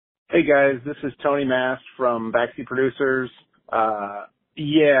Hey guys, this is Tony Mast from Backseat Producers.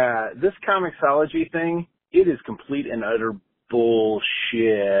 This Comixology thing, it is complete and utter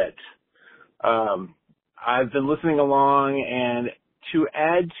bullshit. I've been listening along, and to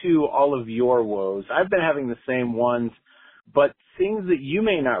add to all of your woes, I've been having the same ones, but things that you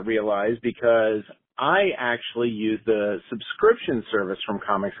may not realize, because I actually use the subscription service from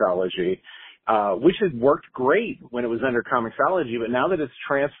Comixology, which has worked great when it was under Comixology, but now that it's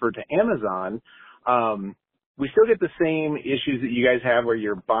transferred to Amazon, we still get the same issues that you guys have where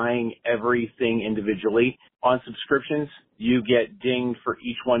you're buying everything individually. On subscriptions, you get dinged for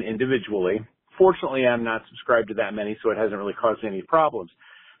each one individually. Fortunately, I'm not subscribed to that many, so it hasn't really caused any problems.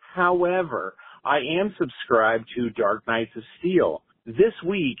 However, I am subscribed to Dark Knights of Steel. This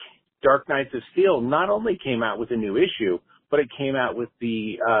week, Dark Knights of Steel not only came out with a new issue, but it came out with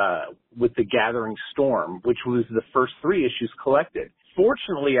the Gathering Storm, which was the first 3 issues collected.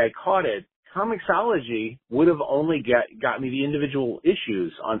 Fortunately, I caught it. Comixology would have only got me the individual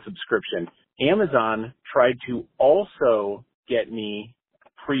issues on subscription. Amazon tried to also get me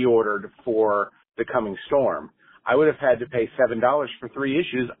pre-ordered for The Coming Storm. I would have had to pay $7 for 3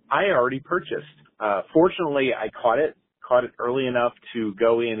 issues I already purchased. Fortunately, I caught it early enough to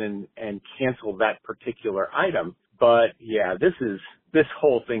go in and cancel that particular item. But yeah, this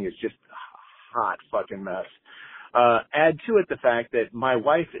whole thing is just a hot fucking mess. Add to it the fact that my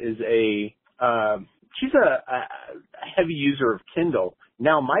wife is she's a heavy user of Kindle.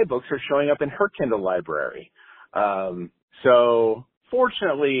 Now my books are showing up in her Kindle library. So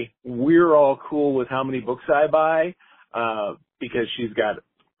fortunately, we're all cool with how many books I buy, because she's got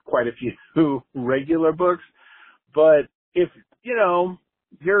quite a few regular books. But if,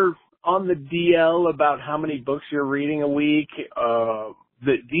 you're on the DL about how many books you're reading a week,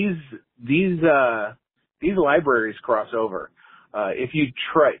 these libraries cross over. If you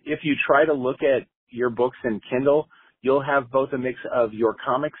try to look at your books in Kindle, you'll have both a mix of your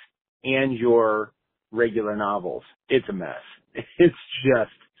comics and your regular novels. It's a mess. It's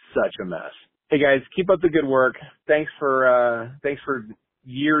just such a mess. Hey guys, keep up the good work. Thanks for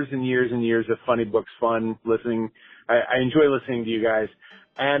years and years and years of Funny Books fun listening. I enjoy listening to you guys.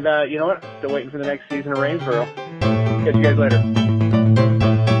 And you know what? Still waiting for the next season of Rainsboro. Catch you guys later.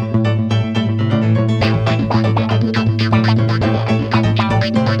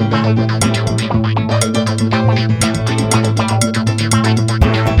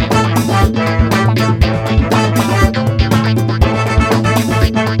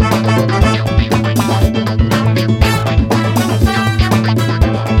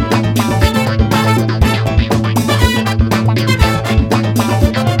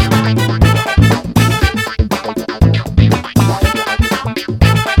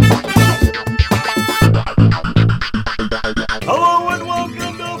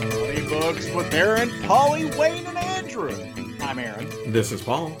 This is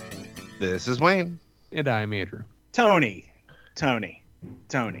Paul. This is Wayne. And I'm Andrew. Tony.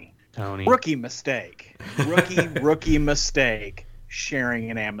 Rookie mistake. Rookie mistake.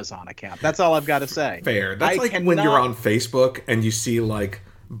 Sharing an Amazon account. That's all I've got to say. Fair. That's when you're on Facebook and you see like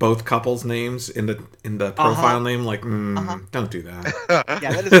both couples' names in the profile name. Like, don't do that.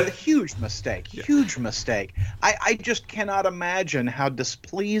 Yeah, that is a huge mistake. Huge mistake. I just cannot imagine how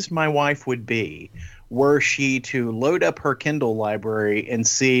displeased my wife would be were she to load up her Kindle library and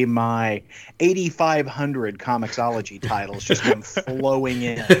see my 8,500 Comixology titles just come flowing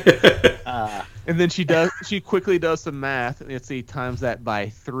in. And then she quickly does some math, and let's see, times that by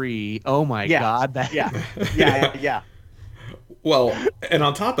 3. Oh my God. Yeah. Well, and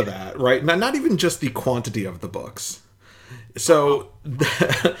on top of that, right, not even just the quantity of the books. So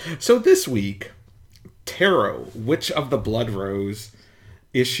this week, Tarot, Witch of the Blood Rose,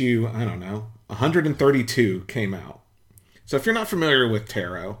 issue, 132 came out. So if you're not familiar with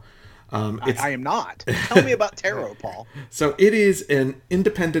Tarot, I am not. Tell me about Tarot, Paul. So it is an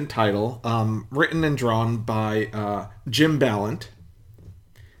independent title, written and drawn by Jim Ballant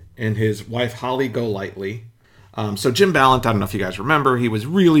and his wife Holly Golightly. So Jim Ballant, I don't know if you guys remember, he was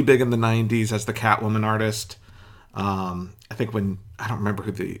really big in the 90s as the Catwoman artist. I think I don't remember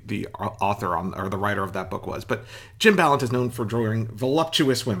who the author or the writer of that book was, but Jim Ballant is known for drawing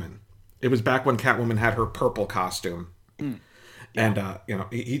voluptuous women. It was back when Catwoman had her purple costume. Yeah. And,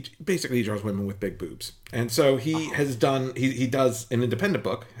 he basically draws women with big boobs. And so he has done, he does an independent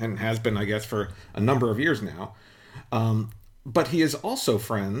book, and has been, I guess, for a number of years now. But he is also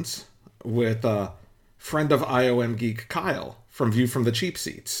friends with a friend of IOM Geek, Kyle, from View from the Cheap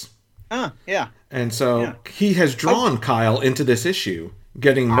Seats. Yeah. And so he has drawn Kyle into this issue,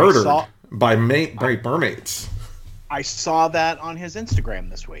 getting murdered by mermaids. I saw that on his Instagram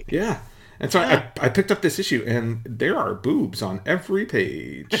this week. Yeah. And so I picked up this issue, and there are boobs on every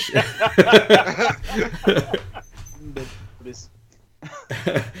page.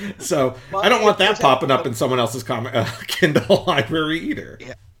 So I don't want that popping up in someone else's Kindle library either.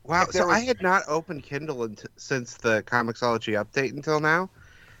 Yeah. Wow. So I had not opened Kindle since the Comixology update until now.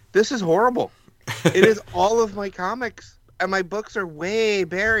 This is horrible. It is all of my comics, and my books are way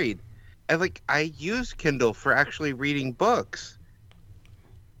buried. I use Kindle for actually reading books.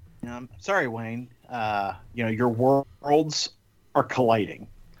 Sorry, Wayne. Your worlds are colliding.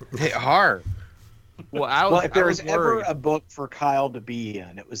 They are. Well, If there was ever a book for Kyle to be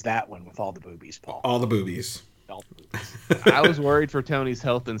in, it was that one with all the boobies, Paul. All the boobies. I was worried for Tony's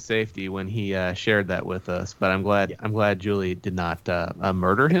health and safety when he shared that with us, but I'm glad Julie did not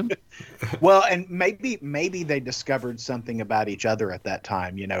murder him. Well, and maybe they discovered something about each other at that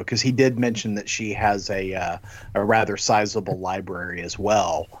time, because he did mention that she has a rather sizable library as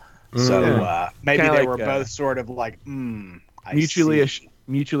well. So maybe they were both sort of like, mutually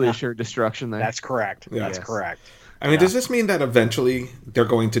assured destruction there. That's correct. Yeah. That's correct. I mean, does this mean that eventually they're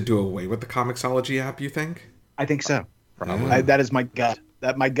going to do away with the Comixology app, you think? I think so. Probably. That is my gut.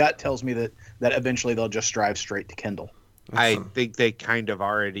 My gut tells me that eventually they'll just drive straight to Kindle. I think they kind of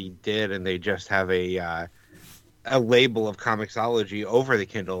already did, and they just have a label of Comixology over the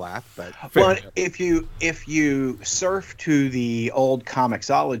Kindle app. But if you surf to the old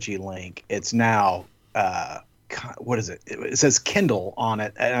Comixology link, it's now what is it? It says Kindle on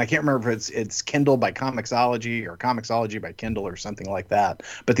it, and I can't remember if it's Kindle by Comixology or Comixology by Kindle or something like that.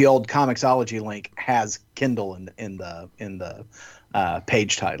 But the old Comixology link has Kindle in the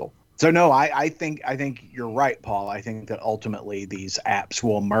page title. So no, I think you're right, Paul. I think that ultimately these apps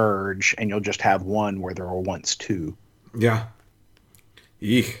will merge, and you'll just have one where there were once two. Yeah.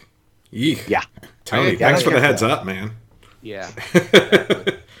 Eek. Yeah. Tony, thanks for the heads up, man. Yeah.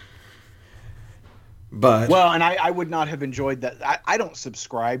 But and I would not have enjoyed that. I don't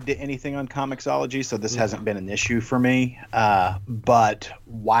subscribe to anything on Comixology, so this hasn't been an issue for me. But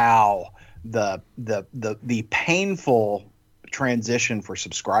wow, the painful transition for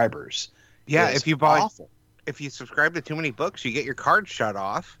subscribers. Yeah, if you subscribe to too many books, you get your card shut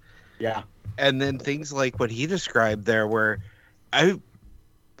off. Yeah, and then things like what he described there, where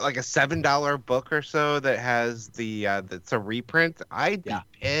like a $7 book or so that has that's a reprint, I'd be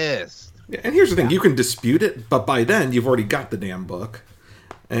pissed. And here's the thing, you can dispute it, but by then you've already got the damn book.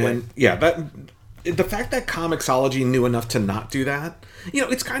 And the fact that Comixology knew enough to not do that,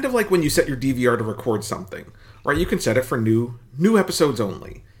 it's kind of like when you set your DVR to record something, right? You can set it for new episodes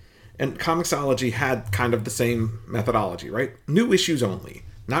only. And Comixology had kind of the same methodology, right? New issues only,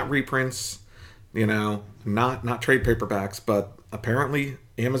 not reprints, not trade paperbacks, but apparently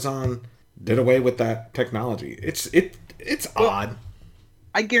Amazon did away with that technology. It's odd.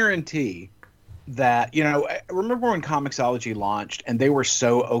 I guarantee that, remember when Comixology launched and they were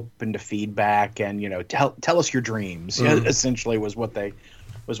so open to feedback and, tell us your dreams, essentially was what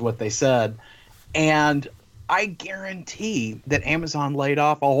they said. And I guarantee that Amazon laid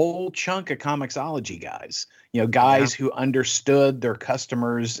off a whole chunk of Comixology guys, who understood their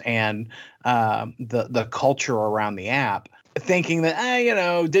customers and the culture around the app, thinking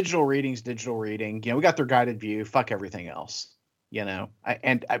that, digital reading's digital reading. We got their guided view. Fuck everything else. I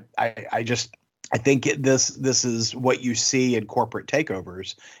think this is what you see in corporate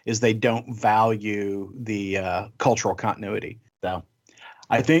takeovers is they don't value the cultural continuity. So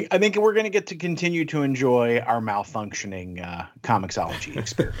I think we're going to get to continue to enjoy our malfunctioning Comixology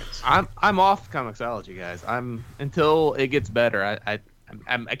experience. I'm off Comixology, guys. Until it gets better.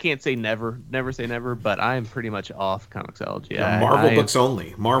 I can't say never say never, but I'm pretty much off Comixology. Marvel books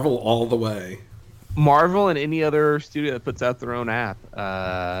only. Marvel all the way. Marvel and any other studio that puts out their own app.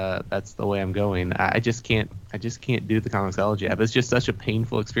 That's the way I'm going. I just can't do the Comixology app. It's just such a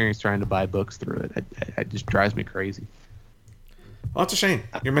painful experience trying to buy books through it. It just drives me crazy. Well, it's a shame.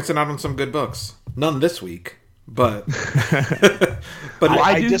 You're missing out on some good books. None this week, but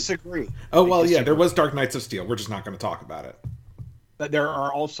I disagree. Oh well, yeah, there was Dark Knights of Steel. We're just not going to talk about it. But there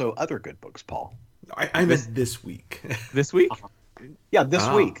are also other good books, Paul. I meant this week. This week? Yeah, this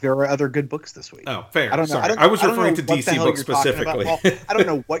week. There are other good books this week. Oh, fair. I don't know. Sorry. I was referring to DC books specifically. I don't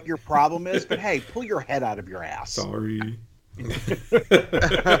know what your problem is, but hey, pull your head out of your ass. Sorry.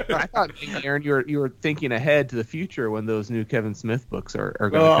 I thought, Aaron, you were thinking ahead to the future when those new Kevin Smith books are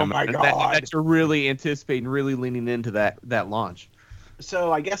going to come out. Oh, my God. That you're really anticipating, really leaning into that launch.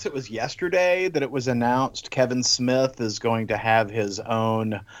 So I guess it was yesterday that it was announced Kevin Smith is going to have his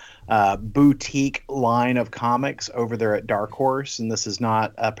own boutique line of comics over there at Dark Horse, and this is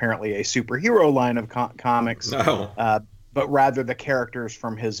not apparently a superhero line of comics, No. but rather the characters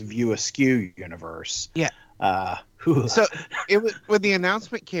from his View Askew universe. Yeah. So it was, when the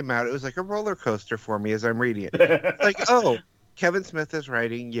announcement came out, it was like a roller coaster for me as I'm reading it. Like, oh, Kevin Smith is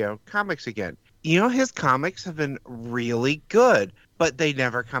writing, comics again. His comics have been really good, but they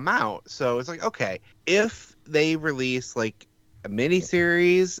never come out. So it's like, okay, if they release like a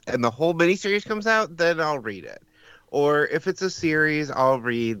miniseries and the whole miniseries comes out, then I'll read it. Or if it's a series, I'll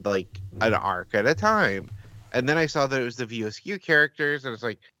read like an arc at a time. And then I saw that it was the View Askew characters, and it's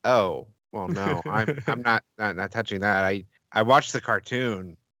like, oh, well, no, I'm not touching that. I watched the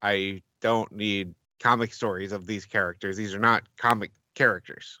cartoon. I don't need comic stories of these characters. These are not comic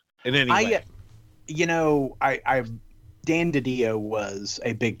characters in any way. Dan DiDio was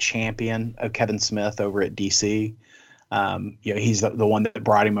a big champion of Kevin Smith over at DC. He's the one that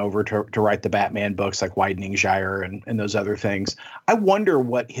brought him over to write the Batman books like Widening Gyre and those other things. I wonder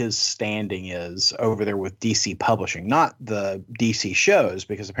what his standing is over there with DC Publishing, not the DC shows,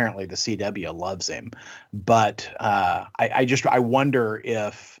 because apparently the CW loves him. But I wonder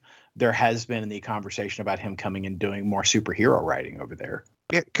if there has been any conversation about him coming and doing more superhero writing over there.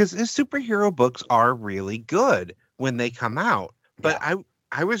 Yeah, because his superhero books are really good when they come out. But yeah.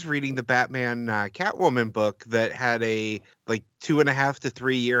 I was reading the Batman Catwoman book that had a like 2.5 to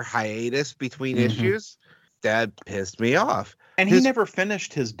 3 year hiatus between issues. That pissed me off. And he never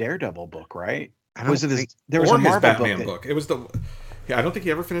finished his Daredevil book, right? There was a Marvel Batman book. It was I don't think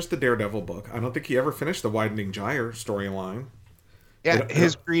he ever finished the Daredevil book. I don't think he ever finished the Widening Gyre storyline. Yeah,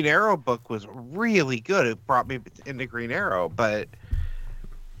 his Green Arrow book was really good. It brought me into Green Arrow, but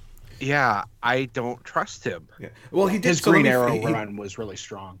yeah, I don't trust him. Yeah. Well, he did. His Green Arrow run was really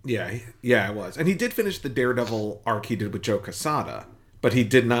strong. Yeah, it was, and he did finish the Daredevil arc he did with Joe Quesada, but he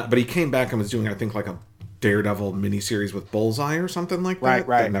did not. But he came back and was doing, I think, like a Daredevil miniseries with Bullseye or something like that.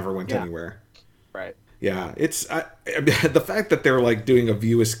 Right. That never went anywhere. Right. Yeah, it's the fact that they're like doing a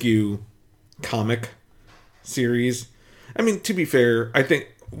View Askew comic series. I mean, to be fair, I think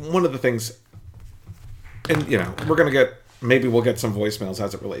one of the things, and maybe we'll get some voicemails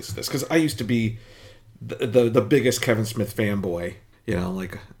as it relates to this, because I used to be the biggest Kevin Smith fanboy.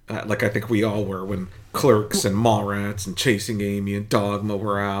 Like I think we all were when Clerks and Mallrats and Chasing Amy and Dogma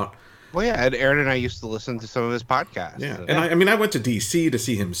were out. Well, yeah, and Aaron and I used to listen to some of his podcasts. Yeah, and I went to DC to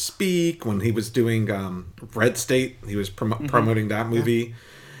see him speak when he was doing Red State. He was promoting that movie.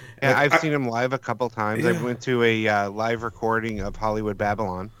 Yeah, I've seen him live a couple times. Yeah. I went to a live recording of Hollywood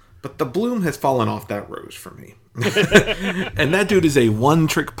Babylon. But the bloom has fallen off that rose for me. And that dude is a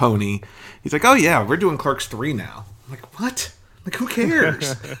one-trick pony. He's like, oh yeah, we're doing Clerks 3 now. I'm like, what? Like, who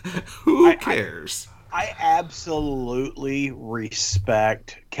cares? Who cares? I absolutely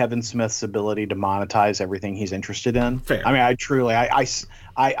respect Kevin Smith's ability to monetize everything he's interested in. Fair. I mean, I truly,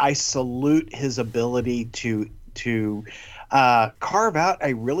 I salute his ability to carve out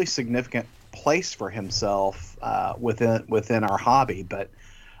a really significant place for himself within our hobby. But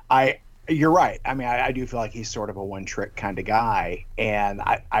you're right. I mean, I do feel like he's sort of a one-trick kind of guy, and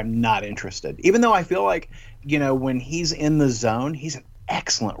I'm not interested. Even though I feel like, when he's in the zone, he's an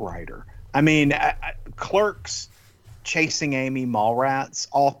excellent writer. I mean, Clerks, Chasing Amy, Mallrats,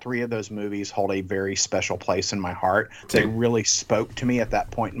 all three of those movies hold a very special place in my heart. They really spoke to me at that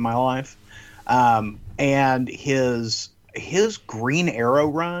point in my life. And his Green Arrow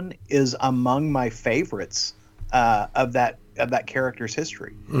run is among my favorites of that character's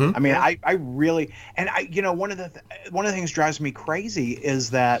history. Mm-hmm. I mean, I really, and one of the things drives me crazy is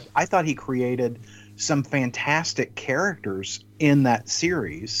that I thought he created some fantastic characters in that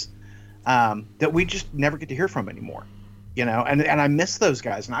series that we just never get to hear from anymore. And I miss those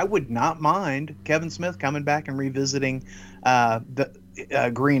guys, and I would not mind Kevin Smith coming back and revisiting the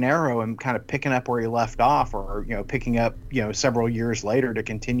Green Arrow and kind of picking up where he left off, or picking up several years later to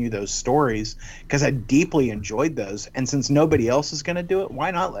continue those stories, because I deeply enjoyed those. And since nobody else is going to do it,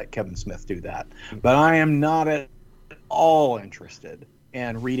 why not let Kevin Smith do that? But I am not at all interested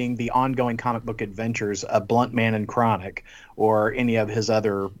in reading the ongoing comic book adventures of Blunt Man and Chronic, or any of his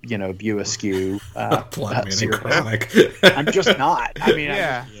other View Askew Blunt Man and Chronic. I'm just not. I mean,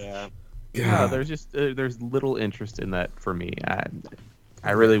 yeah. No, there's little interest in that for me.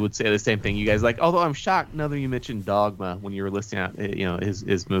 I really would say the same thing you guys like. Although I'm shocked now that you mentioned Dogma when you were listing out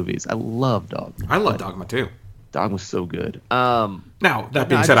his movies. I love Dogma. I love Dogma too. Dogma's so good. Now that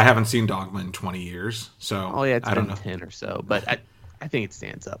being said, I haven't seen Dogma in 20 years, so it's been 10 or so. But I think it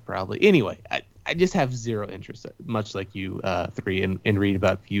stands up probably. Anyway, I just have zero interest, much like you three, in reading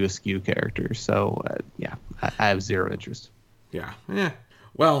about View Askew characters. So yeah, I have zero interest. Yeah.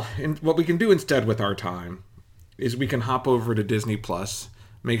 Well, what we can do instead with our time is we can hop over to Disney Plus,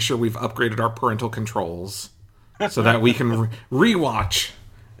 make sure we've upgraded our parental controls so that we can rewatch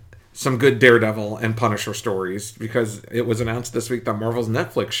some good Daredevil and Punisher stories, because it was announced this week that Marvel's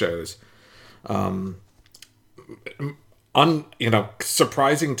Netflix shows,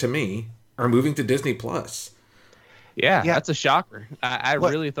 surprising to me, are moving to Disney Plus. Yeah, that's a shocker. I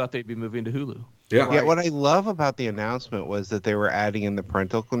really thought they'd be moving to Hulu. Yeah. Yeah, what I love about the announcement was that they were adding in the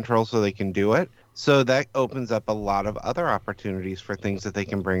parental control so they can do it. So that opens up a lot of other opportunities for things that they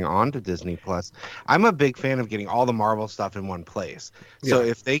can bring on to Disney Plus. I'm a big fan of getting all the Marvel stuff in one place. So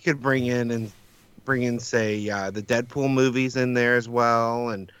if they could bring in, say, the Deadpool movies in there as well,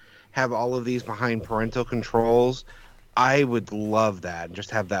 and have all of these behind parental controls, I would love that. And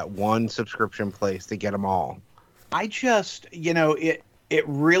just have that one subscription place to get them all. I just, it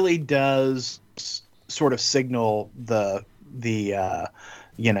really does sort of signal the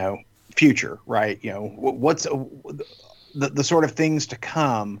future, right? What's the sort of things to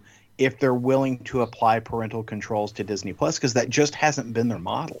come if they're willing to apply parental controls to Disney Plus, because that just hasn't been their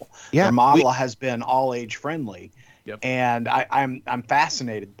model. Yeah, their model has been all age friendly. Yep. And I'm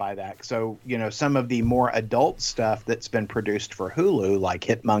fascinated by that. So, some of the more adult stuff that's been produced for Hulu, like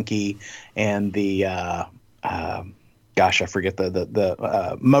Hit Monkey and the I forget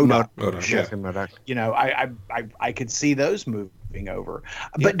the MODOK show. MODOK. I could see those moving over.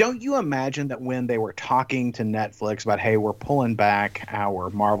 But don't you imagine that when they were talking to Netflix about, hey, we're pulling back our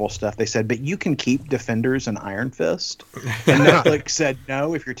Marvel stuff, they said, but you can keep Defenders and Iron Fist? And Netflix said,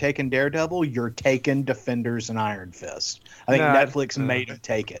 no, if you're taking Daredevil, you're taking Defenders and Iron Fist. I think Netflix made them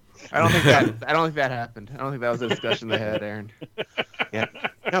take it. I don't think that happened. I don't think that was a discussion they had, Aaron. Yeah.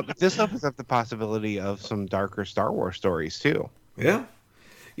 No, but this opens up the possibility of some darker Star Wars stories too. Yeah.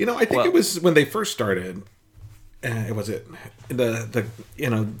 I think it was when they first started.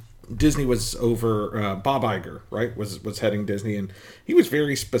 Disney was over. Bob Iger, right, was heading Disney, and he was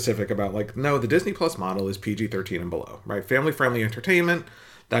very specific about no, the Disney Plus model is PG-13 and below, right? Family friendly entertainment.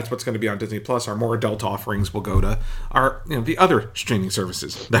 That's what's going to be on Disney Plus. Our more adult offerings will go to our, the other streaming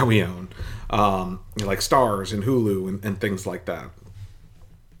services that we own, like Starz and Hulu and things like that.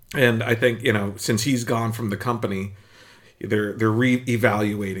 And I think, since he's gone from the company, they're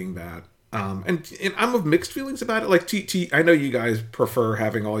re-evaluating that. And I'm of mixed feelings about it. Like I know you guys prefer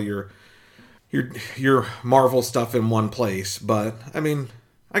having all your Marvel stuff in one place, but I mean,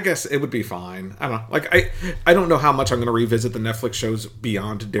 I guess it would be fine. I don't know. I don't know how much I'm going to revisit the Netflix shows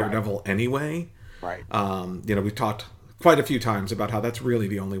beyond Daredevil anyway. Right. We've talked quite a few times about how that's really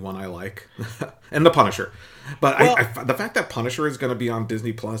the only one I like, and the Punisher. But the fact that Punisher is going to be on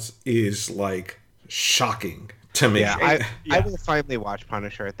Disney Plus is shocking to me. Yeah, I will finally watch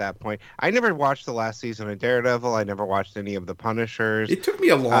Punisher at that point. I never watched the last season of Daredevil. I never watched any of the Punishers. It took me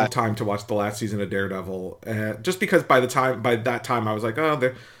a long time to watch the last season of Daredevil, just because by that time I was like, oh,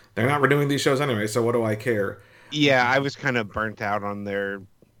 they're not renewing these shows anyway, so what do I care? Yeah, I was kind of burnt out on their,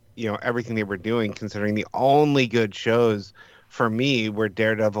 everything they were doing, considering the only good shows for me were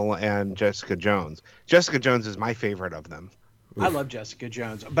Daredevil and Jessica Jones. Jessica Jones is my favorite of them. I love Jessica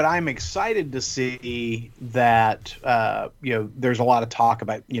Jones, but I'm excited to see that there's a lot of talk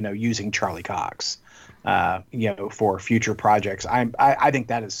about using Charlie Cox, for future projects. I think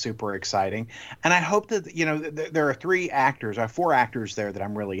that is super exciting, and I hope that there are four actors there that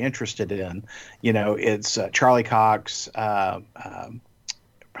I'm really interested in. It's Charlie Cox. God,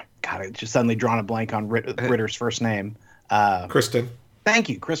 I just suddenly drawn a blank on Ritter's first name. Kristen. Thank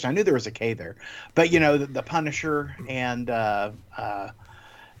you, Kristen. I knew there was a K there. But, the Punisher and,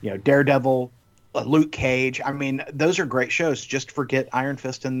 Daredevil, Luke Cage. I mean, those are great shows. Just forget Iron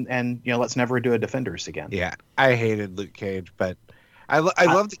Fist and let's never do a Defenders again. Yeah, I hated Luke Cage, but I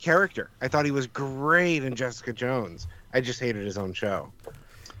love the character. I thought he was great in Jessica Jones. I just hated his own show.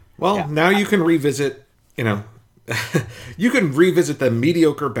 Well, now you can revisit, you can revisit the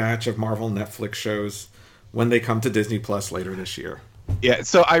mediocre batch of Marvel Netflix shows when they come to Disney Plus later this year. Yeah,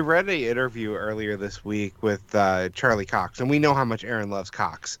 so I read an interview earlier this week with Charlie Cox, and we know how much Aaron loves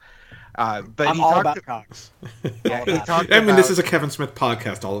Cox. But I'm all about Cox. Yeah, this is a Kevin Smith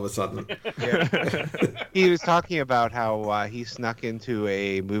podcast all of a sudden. Yeah. He was talking about how he snuck into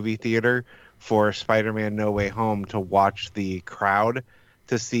a movie theater for Spider-Man No Way Home to watch the crowd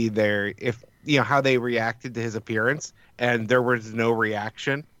to see how they reacted to his appearance, and there was no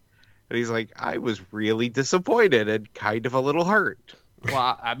reaction. And he's like, I was really disappointed and kind of a little hurt.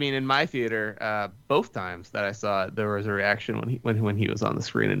 Well, I mean, in my theater, both times that I saw it, there was a reaction when he was on the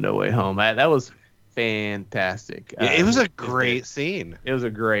screen in No Way Home. That was fantastic. It was a great scene. It was a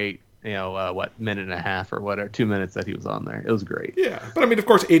great, minute and a half or whatever, 2 minutes that he was on there. It was great. Yeah, but I mean, of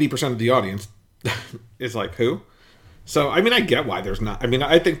course, 80% of the audience is like, who? So, I mean, I get why there's not. I mean,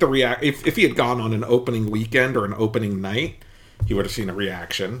 I think if he had gone on an opening weekend or an opening night, he would have seen a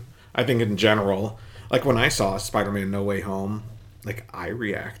reaction. I think in general, like when I saw Spider-Man No Way Home, like I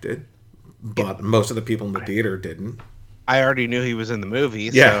reacted, but most of the people in the theater didn't. I already knew he was in the movie.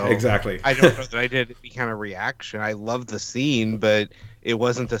 Yeah, so exactly. I don't know that I did any kind of reaction. I loved the scene, but it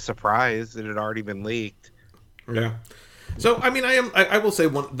wasn't a surprise. It had already been leaked. Yeah. So, I mean, I will say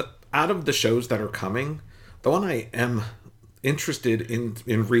out of the shows that are coming, the one I am interested in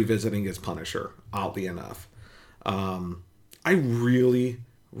revisiting is Punisher, oddly enough. I really,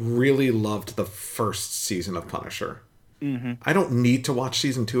 really loved the first season of Punisher. Mm-hmm. I don't need to watch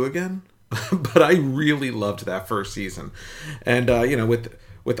season 2 again, but I really loved that first season. And,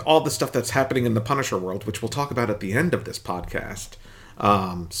 with all the stuff that's happening in the Punisher world, which we'll talk about at the end of this podcast,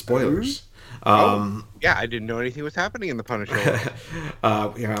 spoilers. Yeah, I didn't know anything was happening in the Punisher world.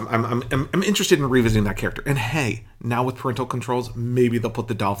 I'm interested in revisiting that character. And hey, now with parental controls, maybe they'll put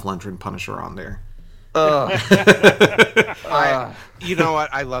the Dolph Lundgren Punisher on there. You know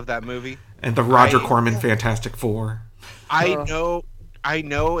what? I love that movie. And the Roger Corman Fantastic Four. I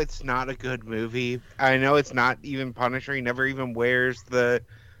know it's not a good movie. I know it's not even Punisher. He never even wears the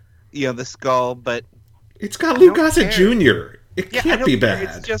skull, but it's got Lou Gossett Jr. It can't be bad.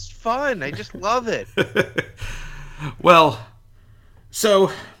 It's just fun. I just love it. Well,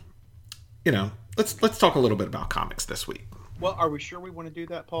 so let's talk a little bit about comics this week. Well, are we sure we want to do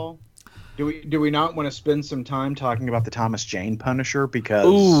that, Paul? Do we not want to spend some time talking about the Thomas Jane Punisher? Because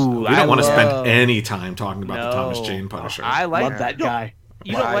we don't want to spend any time talking about the Thomas Jane Punisher. I love that guy.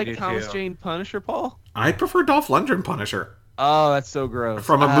 You don't like Thomas Jane Punisher, Paul? I prefer Dolph Lundgren Punisher. Oh, that's so gross.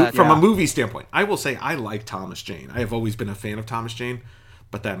 From a movie standpoint, I will say I like Thomas Jane. I have always been a fan of Thomas Jane,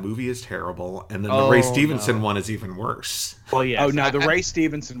 but that movie is terrible, and then the Ray Stevenson one is even worse. Well, yeah. Oh no, the Ray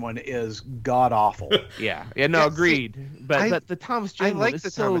Stevenson one is god awful. Yeah, no, agreed. But the Thomas Jane one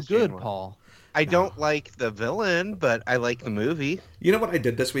is so good, Paul. I don't like the villain, but I like the movie. You know what I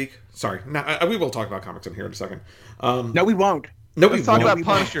did this week? Sorry, now we will talk about comics in here in a second. No, we won't. Let's talk about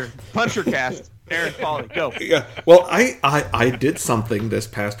Punisher. Punisher cast. Aaron, Paulie, go. Yeah. Well, I did something this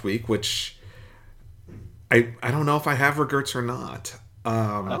past week, which I don't know if I have regrets or not.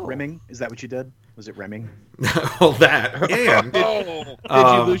 Rimming? Is that what you did? Was it rimming? Well, that. And did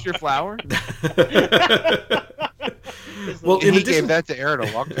you lose your flower? Well, he gave that to Aaron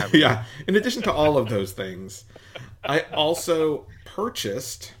a long time ago. Yeah. In addition to all of those things, I also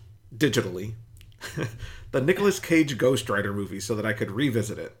purchased digitally the Nicolas Cage Ghost Rider movie so that I could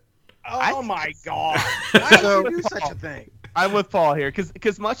revisit it. Oh my god! Why would you do such a thing? I'm with Paul here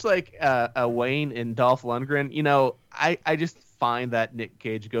because much like Wayne and Dolph Lundgren, I just find that Nick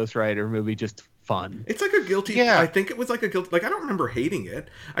Cage Ghost Rider movie just fun. It's like a guilty. Yeah. I think it was like a guilty. Like I don't remember hating it.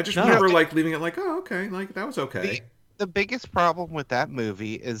 I just remember like leaving it like, oh okay, like that was okay. The biggest problem with that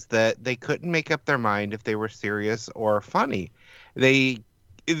movie is that they couldn't make up their mind if they were serious or funny. The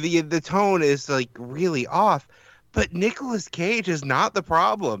tone is like really off, but Nicolas Cage is not the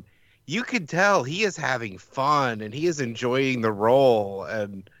problem. You can tell he is having fun and he is enjoying the role.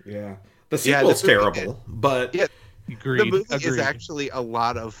 And the sequel's terrible, but the movie is actually a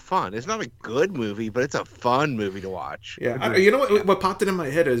lot of fun. It's not a good movie, but it's a fun movie to watch. Yeah, you know what popped in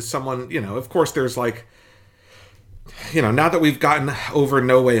my head is someone. Of course, there's like. Now that we've gotten over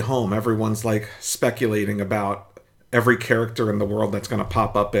No Way Home, everyone's like speculating about every character in the world that's going to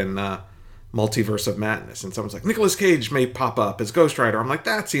pop up in Multiverse of Madness. And someone's like, Nicolas Cage may pop up as Ghost Rider. I'm like,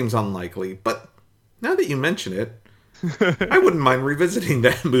 that seems unlikely. But now that you mention it, I wouldn't mind revisiting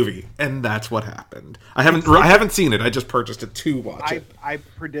that movie. And that's what happened. I haven't seen it. I just purchased it to watch it. I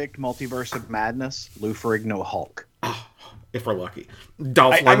predict Multiverse of Madness, Lou Ferrigno Hulk. Oh, if we're lucky.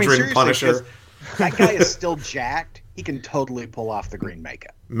 Dolph Lundgren Punisher. That guy is still jacked. He can totally pull off the green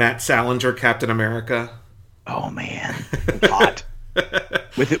makeup. Matt Salinger, Captain America. Oh man, hot.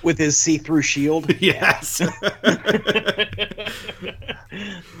 with his see-through shield. Yes. All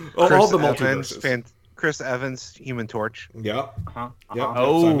the multiverses. Chris Evans, Human Torch. Yep. Uh-huh. Yep.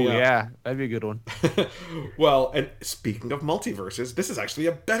 Oh yeah, that'd be a good one. Well, and speaking of multiverses, this is actually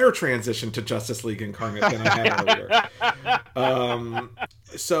a better transition to Justice League Incarnate than I had earlier.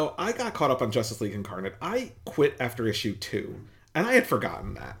 So I got caught up on Justice League Incarnate. I quit after issue 2, and I had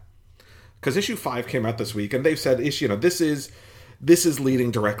forgotten that because issue 5 came out this week, and they've said this is leading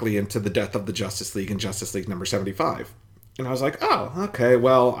directly into the death of the Justice League in Justice League number 75. And I was like, oh, okay,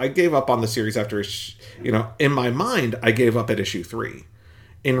 well, I gave up on the series after, in my mind, I gave up at issue 3.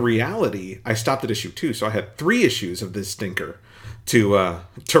 In reality, I stopped at issue 2, so I had 3 issues of this stinker to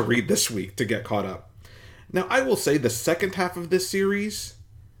read this week to get caught up. Now, I will say the second half of this series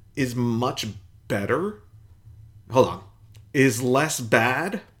is much better. Hold on. Is less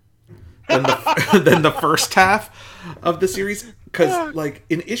bad than the, than the first half of the series. Because, like,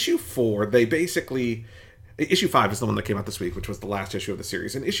 in issue 4, they basically... Issue 5 is the one that came out this week, which was the last issue of the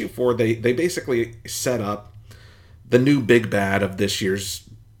series. In issue 4, they basically set up the new big bad of this year's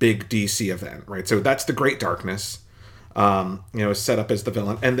big DC event, right? So that's the Great Darkness, is set up as the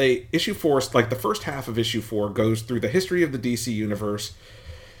villain. And issue 4, like the first half of issue 4, goes through the history of the DC universe.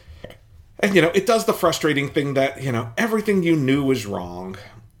 And, it does the frustrating thing that, everything you knew was wrong.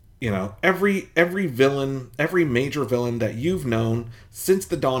 Every villain, every major villain that you've known since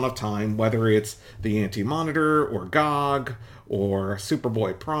the dawn of time, whether it's the Anti-Monitor or GOG or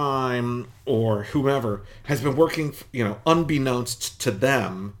Superboy Prime or whomever, has been working, unbeknownst to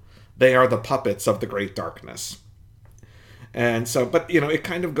them, they are the puppets of the Great Darkness. And so, but, it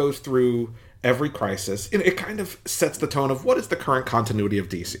kind of goes through every crisis. It kind of sets the tone of what is the current continuity of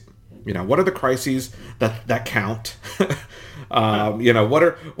DC. What are the crises that count? What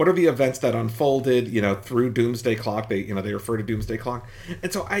are the events that unfolded, through Doomsday Clock? They refer to Doomsday Clock.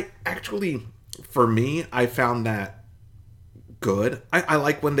 And so I actually, for me, I found that good. I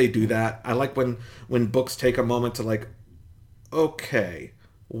like when they do that. I like when books take a moment to like, okay,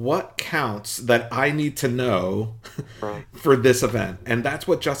 what counts that I need to know for this event? And that's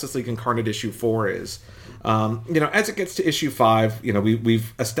what Justice League Incarnate issue 4 is. As it gets to issue 5,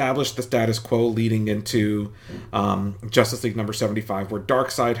 we've established the status quo leading into Justice League number 75, where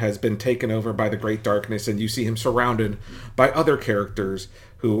Darkseid has been taken over by the Great Darkness, and you see him surrounded by other characters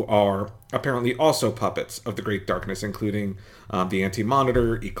who are apparently also puppets of the Great Darkness, including the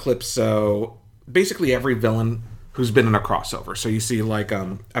Anti-Monitor, Eclipso, basically every villain who's been in a crossover. So you see, like, I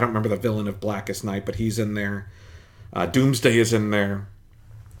don't remember the villain of Blackest Night, but he's in there. Doomsday is in there.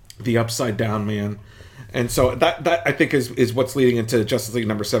 The Upside Down Man. And so that I think is what's leading into Justice League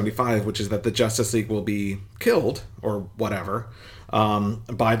number 75, which is that the Justice League will be killed, or whatever,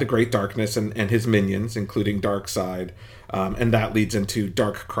 by the Great Darkness and his minions, including Darkseid. And that leads into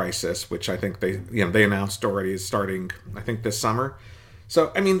Dark Crisis, which I think they announced already is starting, I think, this summer.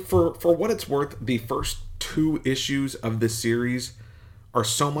 So, I mean, for what it's worth, the first 2 issues of this series are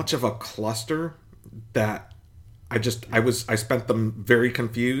so much of a cluster that I spent them very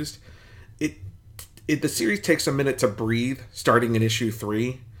confused. The series takes a minute to breathe, starting in issue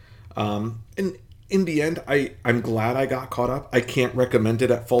 3. And in the end, I'm glad I got caught up. I can't recommend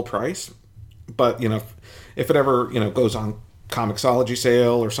it at full price, but if it ever goes on Comixology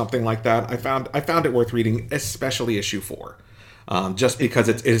sale or something like that, I found it worth reading, especially issue 4, just because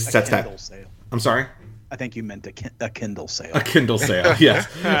it sets that. Sale. I'm sorry. I think you meant a Kindle sale. A Kindle sale, yes.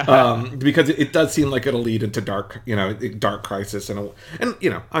 Because it does seem like it'll lead into Dark Crisis, and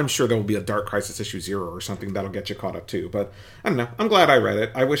I'm sure there will be a Dark Crisis issue 0 or something that'll get you caught up too. But I don't know. I'm glad I read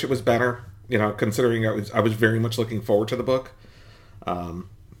it. I wish it was better, considering I was very much looking forward to the book.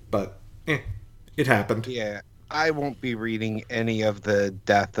 But it happened. Yeah, I won't be reading any of the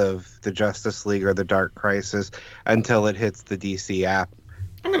Death of the Justice League or the Dark Crisis until it hits the DC app.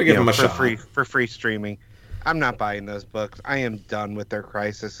 I'm going to give them a shot. For free streaming. I'm not buying those books. I am done with their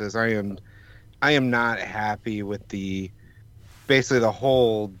crises. I am not happy with basically the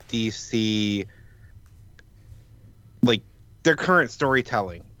whole DC, like, their current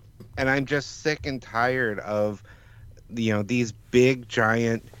storytelling. And I'm just sick and tired of, these big,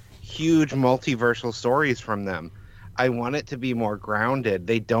 giant, huge multiversal stories from them. I want it to be more grounded.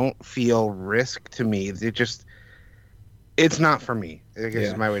 They don't feel risk to me. It's not for me. I guess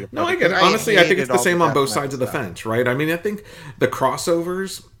is my way to put it. No, I get it. Honestly, I think it's the same on both sides of the fence, right? I mean, I think the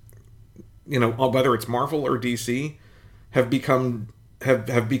crossovers, whether it's Marvel or DC, have become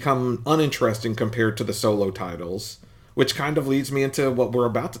uninteresting compared to the solo titles, which kind of leads me into what we're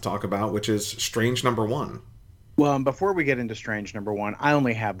about to talk about, which is Strange number 1. Well, before we get into Strange number 1, I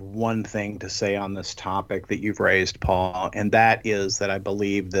only have one thing to say on this topic that you've raised, Paul, and that is that I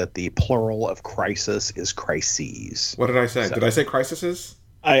believe that the plural of crisis is crises. What did I say? Did I say crises?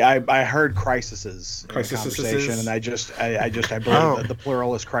 I heard crises in the conversation, and I believe that the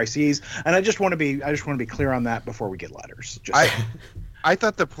plural is crises, and I just want to be clear on that before we get letters. I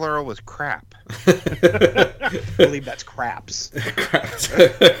thought the plural was crap. I believe that's craps.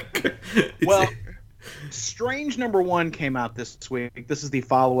 Well, Strange number 1 came out this week. This is the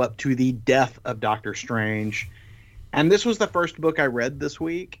follow-up to The Death of Doctor Strange. And this was the first book I read this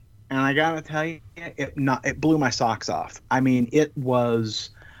week. and I gotta tell you, it blew my socks off. I mean, it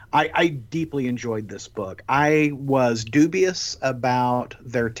was. I deeply enjoyed this book. I was dubious about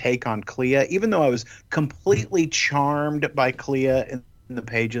their take on Clea, even though I was completely charmed by Clea in the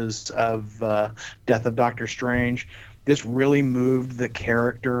pages of Death of Doctor Strange. This really moved the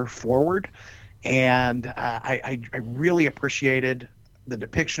character forward, and I really appreciated the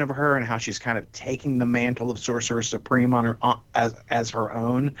depiction of her and how she's kind of taking the mantle of Sorcerer Supreme on her as her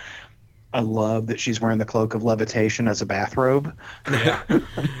own. I love that she's wearing the cloak of levitation as a bathrobe. Yeah.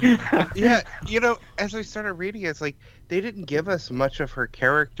 Yeah, as I started reading, it's like they didn't give us much of her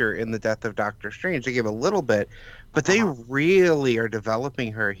character in the Death of Doctor Strange. They gave a little bit, but they really are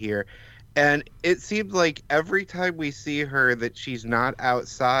developing her here. And it seems like every time we see her that she's not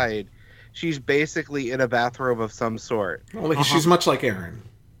outside, she's basically in a bathrobe of some sort. Well, she's much like Aaron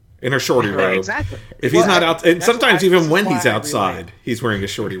in her shorty robe. Exactly. If he's not out, and sometimes even when he's outside, he's wearing a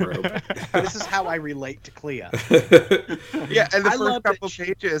shorty robe. This is how I relate to Clea. Yeah, and the I first love couple that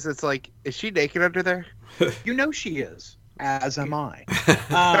pages, it's like, is she naked under there? You know she is, as am I.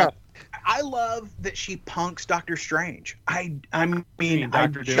 I love that she punks Doctor Strange. I mean,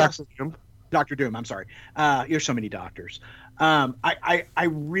 Dr. Doom? just Doctor Doom. I'm sorry. There's so many doctors. I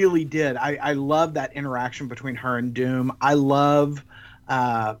really did. I love that interaction between her and Doom. I love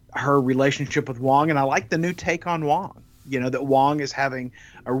her relationship with Wong, and I like the new take on Wong. That Wong is having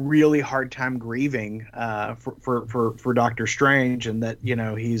a really hard time grieving for Doctor Strange, and that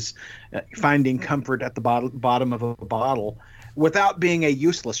he's finding comfort at the bottom of a bottle without being a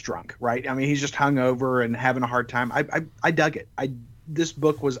useless drunk, right? I mean, he's just hungover and having a hard time. I dug it. This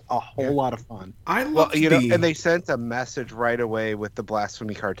book was a whole lot of fun. I love and they sent a message right away with the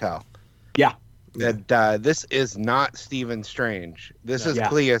Blasphemy Cartel. Yeah. That this is not Stephen Strange. This is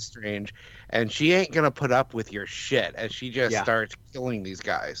Clea Strange, and she ain't gonna put up with your shit as she just starts killing these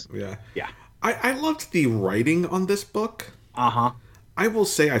guys. Yeah. Yeah. I loved the writing on this book. Uh-huh. I will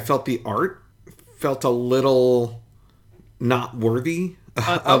say I felt the art felt a little not worthy.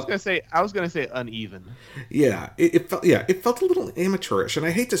 I was gonna say uneven. Yeah, it felt a little amateurish, and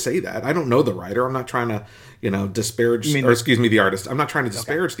I hate to say that. I don't know the writer. I'm not trying to, disparage, the artist. I'm not trying to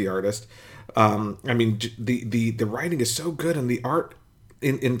disparage the artist. I mean, the writing is so good, and the art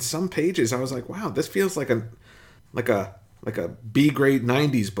in some pages, I was like, wow, this feels like a B grade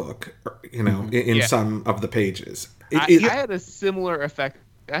 '90s book, in some of the pages. I had a similar effect.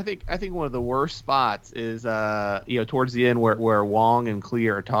 I think one of the worst spots is towards the end where Wong and Clea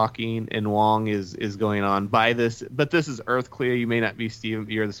are talking, and Wong is going on by this, but this is Earth Clea. You may not be Steve.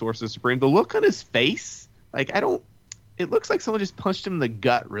 You're the Sorcerer Supreme. The look on his face, like it looks like someone just punched him in the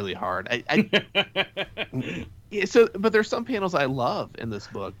gut really hard. But there's some panels I love in this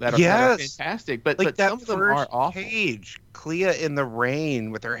book that are fantastic. But like some of them are awful. Page, Clea in the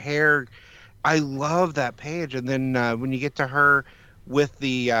rain with her hair. I love that page. And then when you get to her with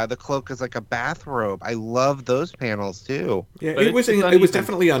the cloak as like a bathrobe, I love those panels too. Yeah, it was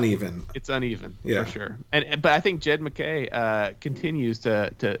definitely uneven. It's uneven, for sure. But I think Jed MacKay continues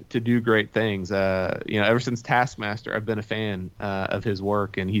to do great things. Ever since Taskmaster, I've been a fan of his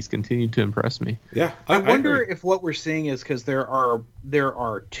work, and he's continued to impress me. Yeah, I wonder if what we're seeing is because there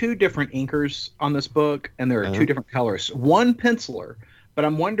are two different inkers on this book, and there are two different colors. One penciler, but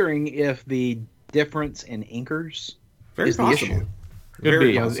I'm wondering if the difference in inkers is the issue. Could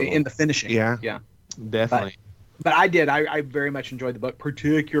be in the finishing. Yeah, definitely. But I did. I very much enjoyed the book.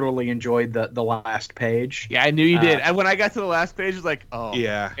 Particularly enjoyed the last page. Yeah, I knew you did. And when I got to the last page, I was like, "Oh,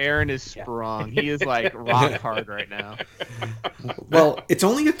 yeah, Aaron is sprung. He is like rock hard right now." Well, it's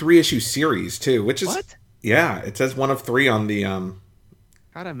only a 3-issue series too, which is what? Yeah, it says 1 of 3 on the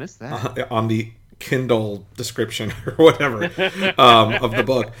How'd I miss that? On the Kindle description or whatever of the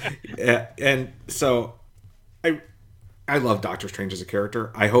book, and so I love Doctor Strange as a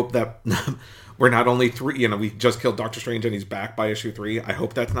character. I hope that we're not only 3, we just killed Doctor Strange and he's back by issue 3. I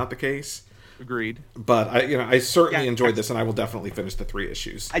hope that's not the case. Agreed. But I certainly enjoyed this, and I will definitely finish the 3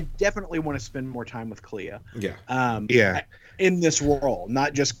 issues. I definitely want to spend more time with Clea. Yeah. In this role,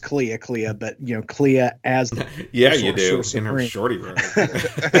 not just Clea, but Clea as you do in her shorty robe.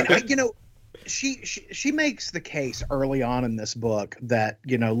 And she makes the case early on in this book that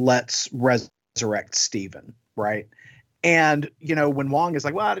let's resurrect Stephen, right? And when Wong is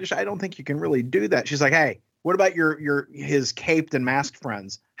like, well, I don't think you can really do that. She's like, hey, what about his caped and masked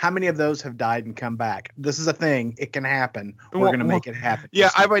friends? How many of those have died and come back? This is a thing. It can happen. We're going to make it happen.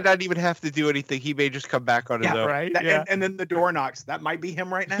 Yeah, I might not even have to do anything. He may just come back on his own. Right. And then the door knocks. That might be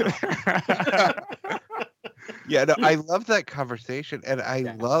him right now. Yeah, no, I love that conversation, and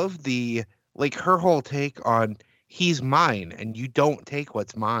I love her whole take on he's mine, and you don't take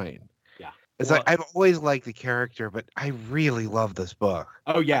what's mine. Yeah. It's Well- like I've always liked the character, but I really love this book.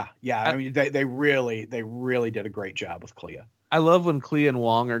 Oh yeah. I mean, they really did a great job with Clea. I love when Clea and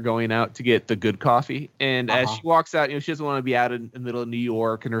Wong are going out to get the good coffee, and as Uh-huh. she walks out, she doesn't want to be out in the middle of New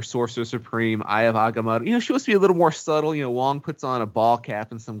York and her Sorcerer Supreme, Eye of Agamotto. She wants to be a little more subtle. Wong puts on a ball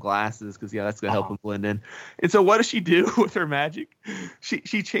cap and some glasses because that's gonna help him blend in. And so, what does she do with her magic?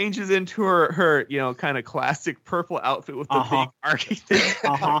 She changes into her kind of classic purple outfit with the big archy thing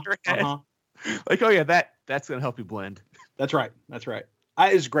on her head. Like, oh yeah, that's gonna help you blend. That's right. It's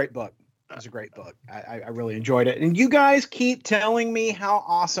a great book. It's a great book. I really enjoyed it. And you guys keep telling me how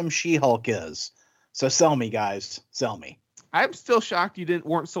awesome She-Hulk is. So sell me, guys. Sell me. I'm still shocked you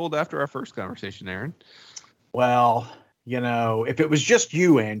weren't sold after our first conversation, Aaron. Well, if it was just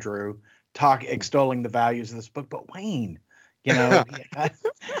you, Andrew, extolling the values of this book, but Wayne, I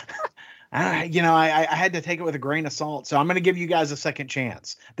had to take it with a grain of salt. So I'm going to give you guys a second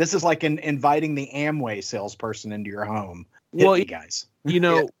chance. This is like inviting the Amway salesperson into your home. Hit me, guys.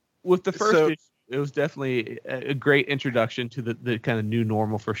 With the first So- issue, it was definitely a great introduction to the kind of new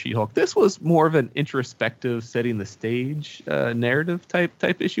normal for She-Hulk. This was more of an introspective, setting the stage narrative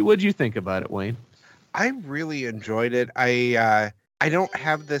type issue. What did you think about it, Wayne? I really enjoyed it. I don't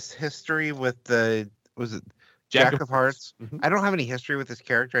have this history with Jack of Hearts. Mhm. I don't have any history with this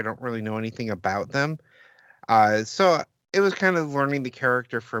character. I don't really know anything about them. So it was kind of learning the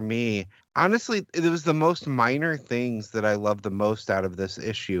character for me. Honestly, it was the most minor things that I loved the most out of this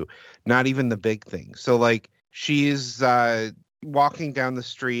issue, not even the big things. So, like, she's walking down the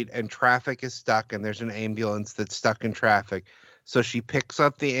street and traffic is stuck and there's an ambulance that's stuck in traffic. So she picks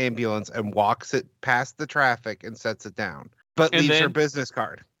up the ambulance and walks it past the traffic and sets it down, but And leaves her then- business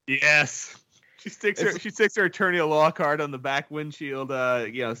card. Yes. She sticks her attorney at law card on the back windshield,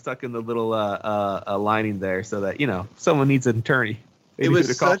 stuck in the little lining there, so that someone needs an attorney. They It need was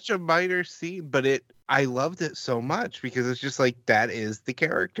to call. such a minor scene, but I loved it so much because it's just like that is the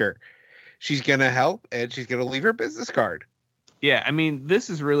character. She's gonna help and she's gonna leave her business card. Yeah, I mean, this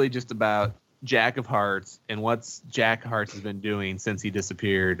is really just about Jack of Hearts and what's Jack of Hearts has been doing since he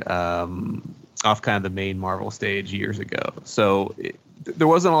disappeared off kind of the main Marvel stage years ago. So there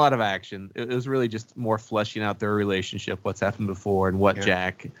wasn't a lot of action. It was really just more fleshing out their relationship, what's happened before, and what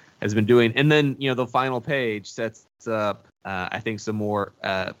Jack has been doing. And then, the final page sets up, I think, some more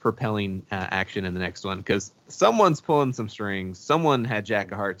propelling action in the next one, because someone's pulling some strings. Someone had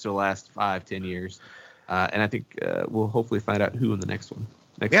Jack of Hearts for the last 5-10 years. And I think we'll hopefully find out who in the next one.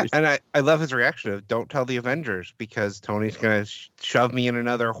 Yeah, and I love his reaction of "Don't tell the Avengers because Tony's gonna shove me in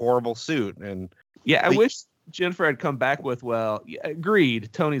another horrible suit." And I wish Jennifer had come back with, "Well,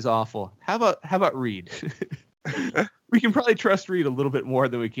 agreed, Tony's awful. How about Reed? We can probably trust Reed a little bit more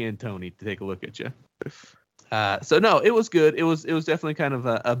than we can Tony to take a look at you." So no, it was good. It was definitely kind of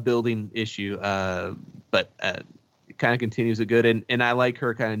a building issue, but it kind of continues it good. And I like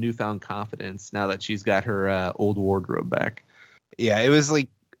her kind of newfound confidence now that she's got her old wardrobe back. yeah, it was like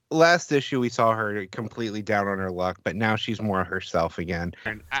last issue we saw her completely down on her luck, but now she's more herself again.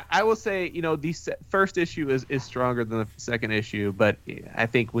 And I will say, the first issue is stronger than the second issue, but I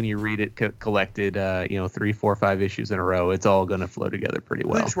think when you read it collected, 3, 4, 5 issues in a row, it's all going to flow together pretty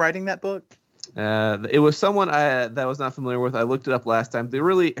well. Who's writing that book? It was someone that I was not familiar with. I looked it up last time.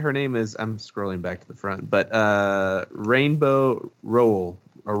 Her name is, I'm scrolling back to the front, but Rainbow Rowell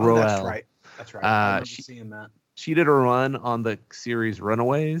or Rowell. That's right. I remember seeing that. She did a run on the series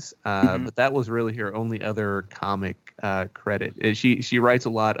Runaways, but that was really her only other comic credit. She writes a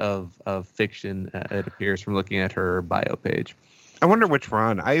lot of fiction. It appears from looking at her bio page. I wonder which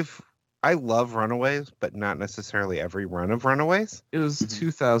run. I love Runaways, but not necessarily every run of Runaways. It was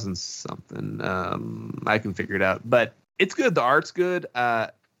 2000 something. I can figure it out, but it's good. The art's good.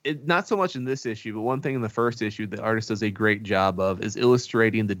 Not so much in this issue, but one thing in the first issue the artist does a great job of is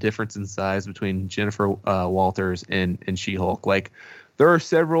illustrating the difference in size between Jennifer Walters and She-Hulk. Like, there are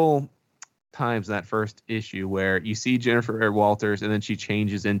several times in that first issue where you see Jennifer Walters and then she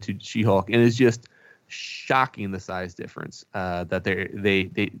changes into She-Hulk, and it's just shocking the size difference that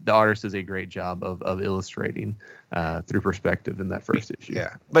the artist does a great job of illustrating through perspective in that first issue.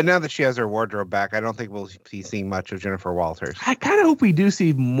 Yeah, but now that she has her wardrobe back, I don't think we'll be seeing much of Jennifer Walters. I kind of hope we do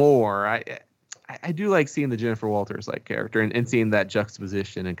see more. I do like seeing the Jennifer Walters like character and seeing that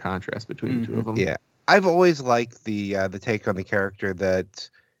juxtaposition and contrast between the two of them. Yeah, I've always liked the take on the character that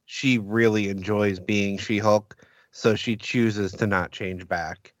she really enjoys being She-Hulk, so she chooses to not change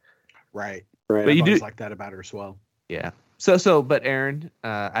back. Right. But you do like that about her as well. Yeah. So, but Aaron,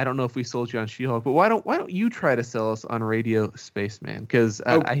 I don't know if we sold you on She-Hulk, but why don't you try to sell us on Radio Spaceman? Because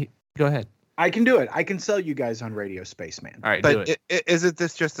go ahead. I can do it. I can sell you guys on Radio Spaceman. All right, do But it. isn't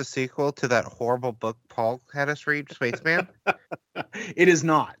this just a sequel to that horrible book Paul had us read, Spaceman? It is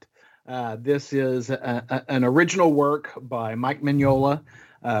not. This is an original work by Mike Mignola,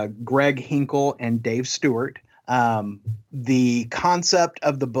 Greg Hinkle, and Dave Stewart. The concept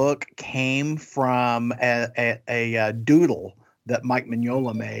of the book came from a doodle that Mike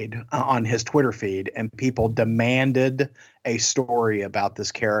Mignola made on his Twitter feed, and people demanded a story about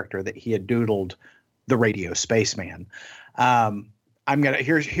this character that he had doodled, the Radio Spaceman.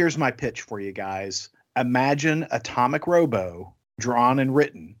 Here's my pitch for you guys. Imagine Atomic Robo drawn and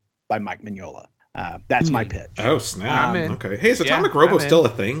written by Mike Mignola. That's my pitch. Oh, snap. I'm in. Okay. Hey, is Atomic Yeah, Robo I'm in. still a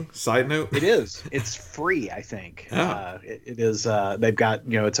thing? Side note? It is. It's free, I think. Oh. It is. They've got,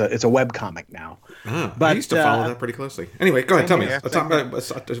 it's a web comic now. Oh, I But, used to follow that pretty closely. Anyway, go ahead. Tell me. here,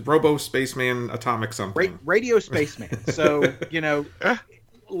 Robo Spaceman Atomic something. Radio Spaceman. So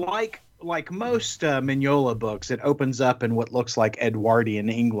like most Mignola books, it opens up in what looks like Edwardian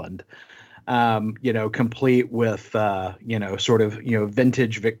England. Complete with,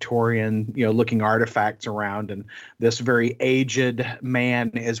 vintage Victorian, looking artifacts around. And this very aged man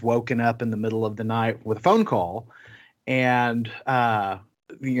is woken up in the middle of the night with a phone call. And,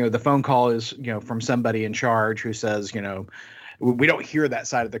 the phone call is, from somebody in charge who says, we don't hear that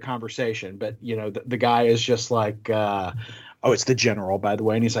side of the conversation, but, the guy is just like, it's the general, by the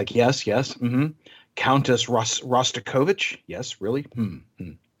way. And he's like, yes. Mm-hmm. Countess Rostakovich. Yes, really?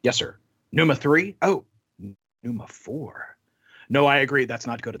 Yes, sir. Numa 3? Oh, Numa 4. No, I agree. That's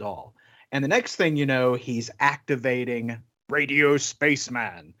not good at all. And the next thing you know, he's activating Radio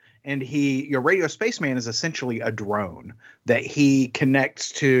Spaceman. And your Radio Spaceman is essentially a drone that he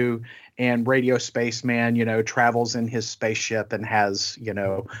connects to, and Radio Spaceman, travels in his spaceship and has,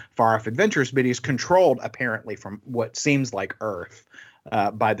 far-off adventures, but he's controlled apparently from what seems like Earth.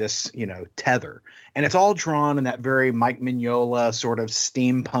 By this, tether. And it's all drawn in that very Mike Mignola sort of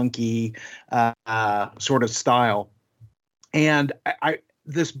steampunky sort of style. And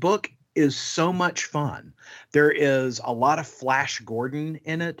this book is so much fun. There is a lot of Flash Gordon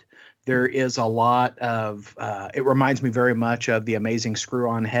in it. There is a lot of, it reminds me very much of The Amazing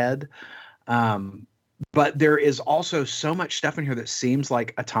Screw-On Head. But there is also so much stuff in here that seems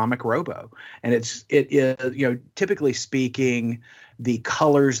like Atomic Robo. And it is, typically speaking, the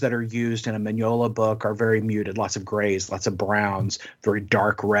colors that are used in a Mignola book are very muted, lots of grays, lots of browns, very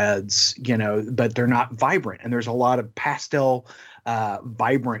dark reds, but they're not vibrant. And there's a lot of pastel,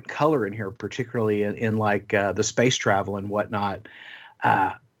 vibrant color in here, particularly in the space travel and whatnot.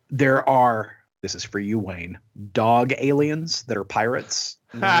 There are, this is for you, Wayne, dog aliens that are pirates.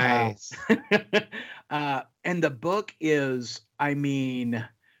 Nice. And the book is,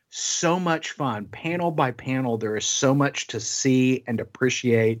 so much fun. Panel by panel, there is so much to see and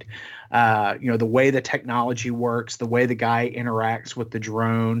appreciate. The way the technology works, the way the guy interacts with the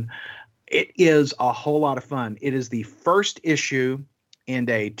drone. It is a whole lot of fun. It is the first issue in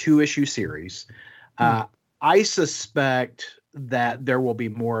a 2-issue series. I suspect that there will be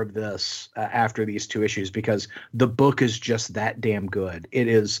more of this after these 2 issues because the book is just that damn good. It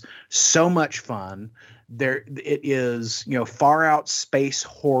is so much fun. It is, far out space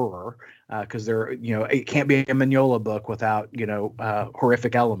horror because it can't be a Mignola book without,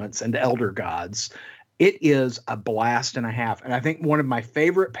 horrific elements and elder gods. It is a blast and a half. And I think one of my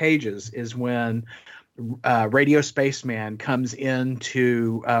favorite pages is when Radio Spaceman comes in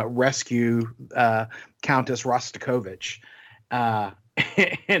to rescue Countess Rostakovich.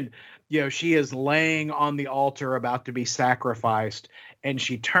 And, she is laying on the altar about to be sacrificed. And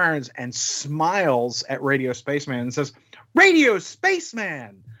she turns and smiles at Radio Spaceman and says, Radio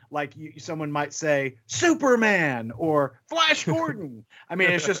Spaceman! Like someone might say, Superman or Flash Gordon.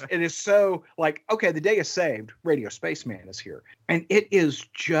 It is so like, okay, the day is saved. Radio Spaceman is here. And it is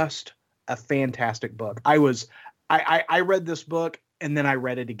just a fantastic book. I read this book and then I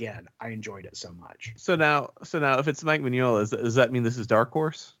read it again. I enjoyed it so much. So now, if it's Mike Mignola, does that mean this is Dark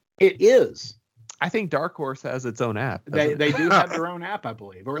Horse? It is. I think Dark Horse has its own app. They do have their own app, I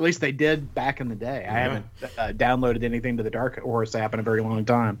believe, or at least they did back in the day. I haven't downloaded anything to the Dark Horse app in a very long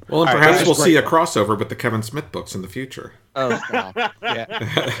time. Well, and perhaps we'll see a crossover with the Kevin Smith books in the future. Oh, wow. Yeah.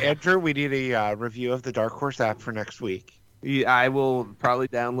 Andrew, we need a review of the Dark Horse app for next week. Yeah, I will probably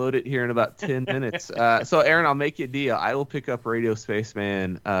download it here in about 10 minutes. So, Aaron, I'll make you a deal. I will pick up Radio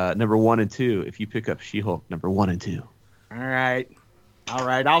Spaceman number 1 and 2 if you pick up She-Hulk number 1 and 2. All right.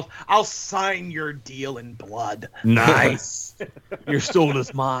 I'll sign your deal in blood. Nice. Your soul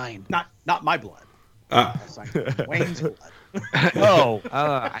is mine. Not my blood. I'll sign Wayne's blood.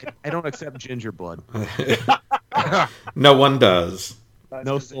 I don't accept ginger blood. No one does.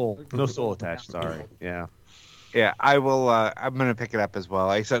 No soul attached. Sorry. Yeah. Yeah, I will. I'm gonna pick it up as well.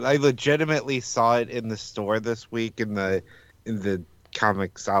 I said I legitimately saw it in the store this week in the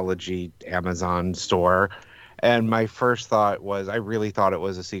Comixology Amazon store, and my first thought was I really thought it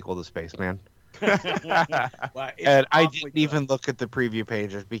was a sequel to Spaceman. Well, And I awfully didn't good. even look at the preview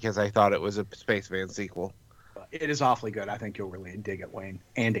pages because I thought it was a Spaceman sequel. It is awfully good. I think you'll really dig it, Wayne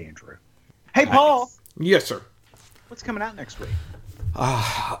and Andrew. Hey, Paul, Yes, sir. what's coming out next week?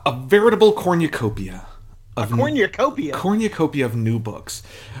 A veritable cornucopia of Cornucopia. of new books.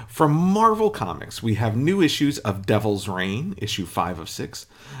 From Marvel Comics, we have new issues of Devil's Reign, issue 5 of 6,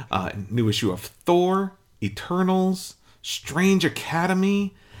 new issue of Thor, Eternals, Strange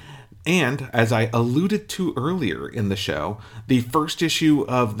Academy, and, as I alluded to earlier in the show, the first issue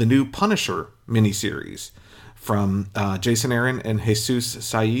of the new Punisher miniseries from Jason Aaron and Jesus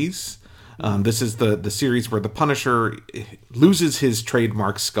Saiz. This is the series where the Punisher loses his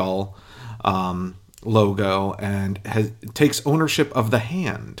trademark skull logo and takes ownership of the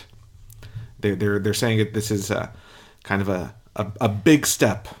Hand. They're saying this is kind of a big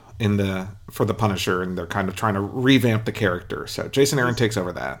step for the Punisher, and they're kind of trying to revamp the character. So Jason Aaron takes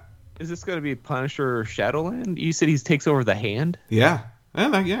over that. Is this going to be Punisher Shadowland? You said he takes over the Hand. Yeah,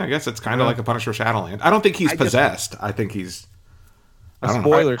 and I guess it's kind of like a Punisher Shadowland. I don't think he's possessed. I think he's. I don't know.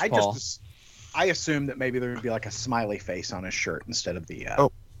 Spoilers, I Paul. I assumed that maybe there would be like a smiley face on his shirt instead of the.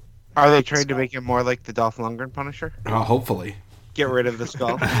 Oh. Are they trying to make him more like the Dolph Lundgren Punisher? Hopefully. Get rid of the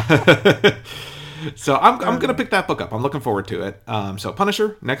skull. So I'm going to pick that book up. I'm looking forward to it. So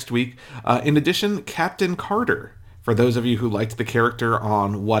Punisher next week. In addition, Captain Carter. For those of you who liked the character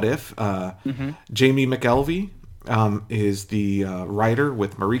on What If, Jamie McElvey is the writer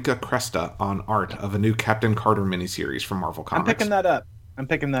with Marika Cresta on art of a new Captain Carter miniseries from Marvel Comics. I'm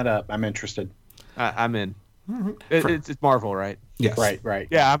picking that up. I'm interested. I'm in. It's Marvel, right? Yes. Right.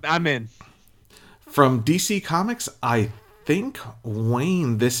 Yeah, I'm in. From DC Comics, I think,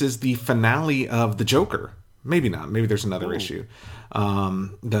 Wayne, this is the finale of The Joker. Maybe not. Maybe there's another issue.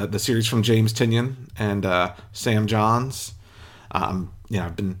 The series from James Tynion and Sam Johns.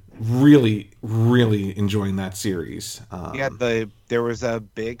 I've been really, really enjoying that series. There was a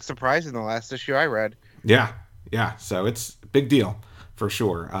big surprise in the last issue I read. Yeah. So it's a big deal for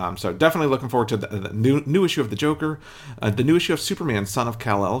sure. So definitely looking forward to the new issue of The Joker, the new issue of Superman, Son of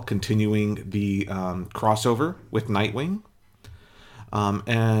Kal-El, continuing the crossover with Nightwing.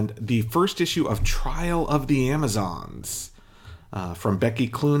 And the first issue of Trial of the Amazons from Becky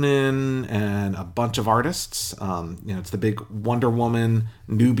Cloonan and a bunch of artists. It's the big Wonder Woman,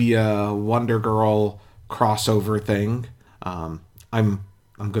 Nubia, Wonder Girl crossover thing. I'm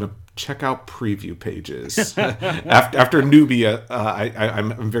gonna check out preview pages after Nubia.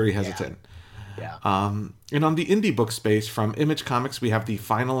 I'm very hesitant. Yeah. And on the indie book space, from Image Comics, we have the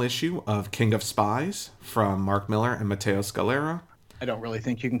final issue of King of Spies from Mark Miller and Matteo Scalera. I don't really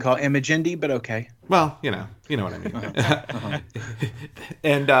think you can call Image indie, but okay. Well, you know what I mean.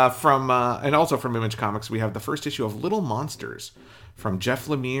 And also from Image Comics, we have the first issue of Little Monsters from Jeff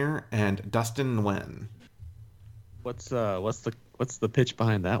Lemire and Dustin Nguyen. What's the pitch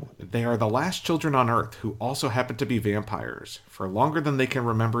behind that one? They are the last children on Earth who also happen to be vampires. For longer than they can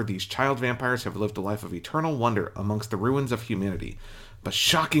remember, these child vampires have lived a life of eternal wonder amongst the ruins of humanity. But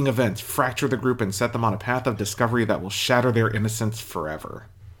shocking events fracture the group and set them on a path of discovery that will shatter their innocence forever.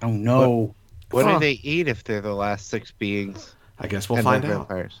 Oh no! What do they eat if they're the last 6 beings? I guess we'll and find they're out.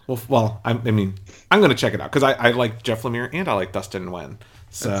 vampires? Well, I'm going to check it out because I like Jeff Lemire and I like Dustin Nguyen.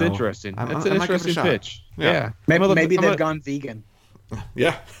 So That's interesting. That's an I might give it a interesting shot. pitch. Yeah. Maybe they've gone vegan.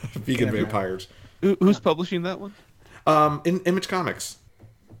 Yeah, vegan vampires. Who's publishing that one? In Image Comics.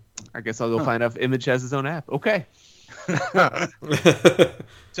 I guess I'll go find out if Image has his own app. Okay.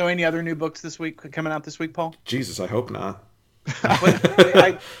 So, any other new books coming out this week, Paul? Jesus, I hope not.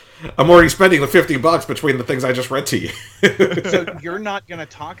 I, I'm already spending the $50 between the things I just read to you. So you're not going to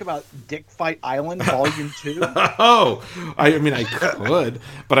talk about Dick Fight Island Volume 2? Oh, I mean, I could,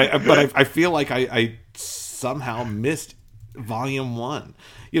 but I feel like I somehow missed Volume 1.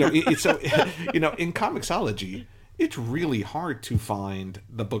 It's so in Comixology, it's really hard to find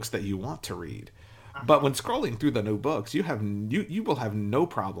the books that you want to read. But when scrolling through the new books, you will have no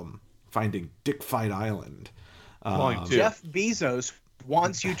problem finding Dick Fight Island. Volume 2. Jeff Bezos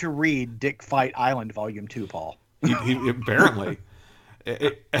wants you to read Dick Fight Island Volume 2, Paul. He apparently.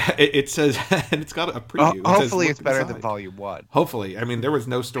 It says, and it's got a preview. Hopefully, says, it's better inside. than Volume 1. Hopefully, I mean, there was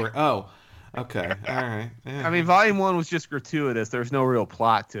no story. Oh, okay, all right. Yeah. I mean, Volume 1 was just gratuitous. There's no real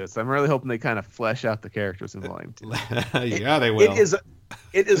plot to it. So I'm really hoping they kind of flesh out the characters in Volume 2. Yeah, they will.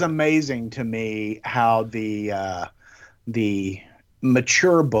 It is amazing to me how the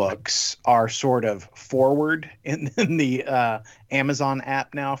mature books are sort of forward in the Amazon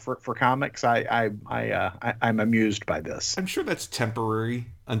app now for comics. I'm amused by this. I'm sure that's temporary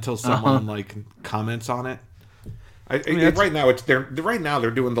until someone like comments on it. Right now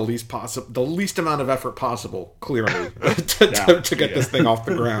they're doing the least amount of effort possible, clearly, to get this thing off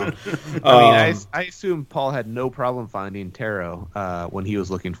the ground. I assume Paul had no problem finding tarot when he was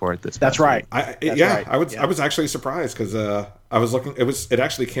looking for it. That's right. I was actually surprised because I was looking. It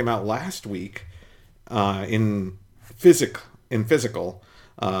actually came out last week in physical.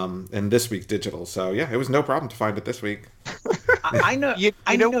 And this week digital. So yeah, it was no problem to find it this week. I know.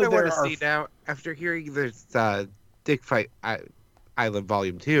 I know what I want to see now after hearing this Dick Fight Island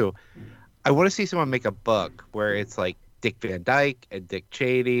Volume 2. I want to see someone make a book where it's like Dick Van Dyke and Dick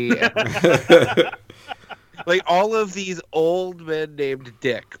Cheney, and like all of these old men named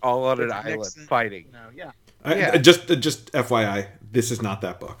Dick all on an island Nixon. Fighting. No, yeah. Just FYI, this is not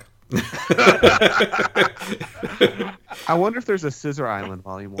that book. I wonder if there's a Scissor Island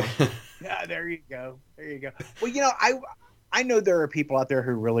Volume 1. Yeah, there you go. Well, I know there are people out there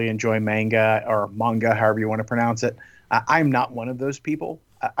who really enjoy manga, however you want to pronounce it. I'm not one of those people.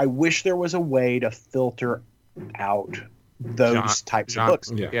 I wish there was a way to filter out those types of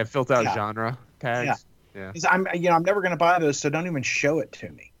books. Yeah, filter out genre tags. Yeah. I'm never going to buy those, so don't even show it to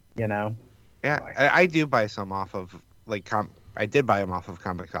me. Yeah, I do buy some off of I did buy them off of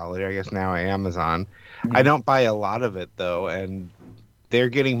Comixology. I guess now Amazon. Mm-hmm. I don't buy a lot of it though, and they're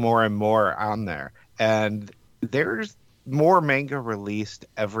getting more and more on there. And there's more manga released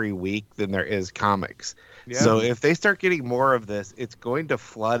every week than there is comics. Yeah. So if they start getting more of this, it's going to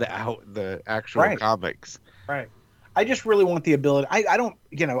flood out the actual comics. Right. I just really want the ability. I don't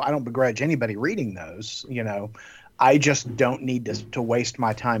begrudge anybody reading those. I just don't need to waste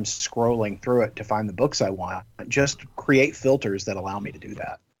my time scrolling through it to find the books I want. Just create filters that allow me to do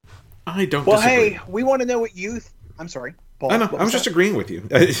that. I don't. Well, disagree. Hey, we want to know what you. I'm sorry, Paul. I was just agreeing with you.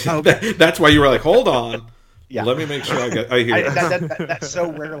 Okay. That's why you were like, hold on. Yeah. Let me make sure I hear. That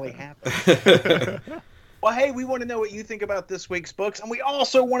so rarely happens. Well, hey, we want to know what you think about this week's books, and we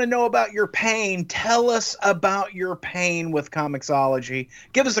also want to know about your pain. Tell us about your pain with Comixology.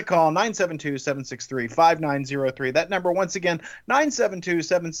 Give us a call, 972-763-5903. That number, once again,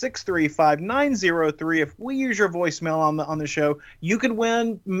 972-763-5903. If we use your voicemail on the show, you could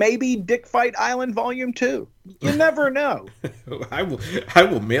win maybe Dick Fight Island Volume 2. You never know. I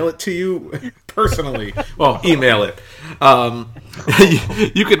will mail it to you personally. Well, email it.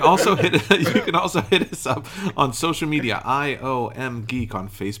 You can also hit us up on social media. IOM Geek on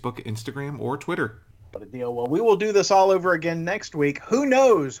Facebook, Instagram, or Twitter. What a deal. Well, we will do this all over again next week. Who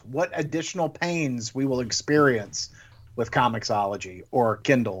knows what additional pains we will experience with Comixology or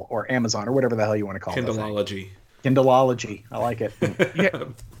Kindle or Amazon or whatever the hell you want to call it. Kindleology. I like it. Yeah.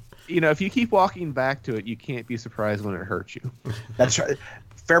 If you keep walking back to it, you can't be surprised when it hurts you. That's right.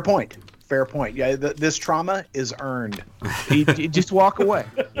 Fair point. Yeah, this trauma is earned. You just walk away.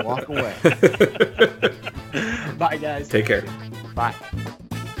 Walk away. Bye, guys. Take care. Bye.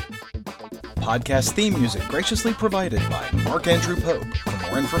 Podcast theme music graciously provided by Mark Andrew Pope. For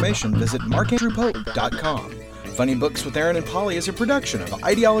more information, visit markandrewpope.com. Funny Books with Aaron and Polly is a production of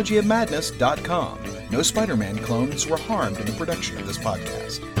ideologyofmadness.com. No Spider-Man clones were harmed in the production of this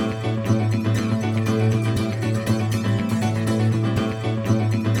podcast.